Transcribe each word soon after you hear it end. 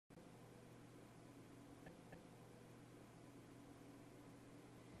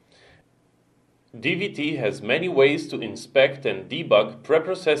DVT has many ways to inspect and debug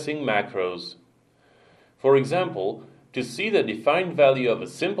preprocessing macros. For example, to see the defined value of a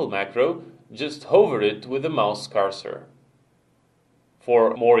simple macro, just hover it with the mouse cursor.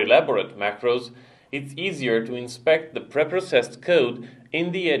 For more elaborate macros, it's easier to inspect the preprocessed code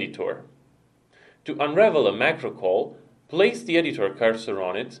in the editor. To unravel a macro call, place the editor cursor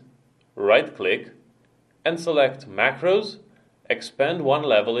on it, right-click, and select Macros, expand one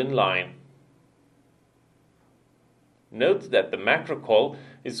level in line. Note that the macro call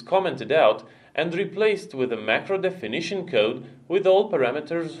is commented out and replaced with a macro definition code with all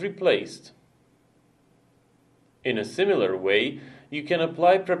parameters replaced. In a similar way, you can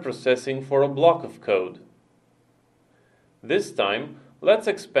apply preprocessing for a block of code. This time, let's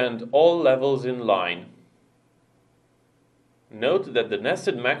expand all levels in line. Note that the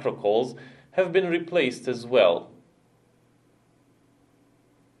nested macro calls have been replaced as well.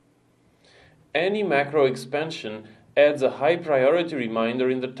 Any macro expansion adds a high priority reminder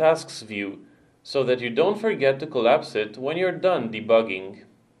in the tasks view, so that you don't forget to collapse it when you're done debugging.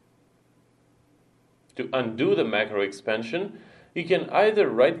 To undo the macro expansion, you can either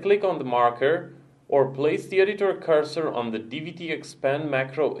right-click on the marker or place the editor cursor on the DVT expand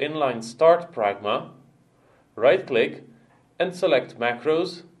macro inline start pragma, right-click, and select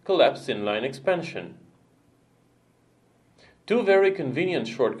Macros Collapse Inline Expansion. Two very convenient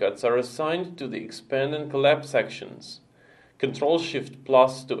shortcuts are assigned to the expand and collapse sections: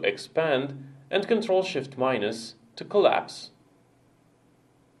 Ctrl+Shift+ to expand and Ctrl+Shift- to collapse.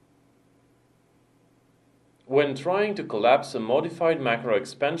 When trying to collapse a modified macro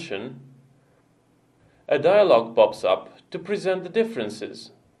expansion, a dialog pops up to present the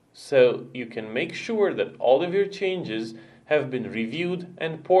differences, so you can make sure that all of your changes have been reviewed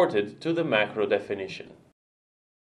and ported to the macro definition.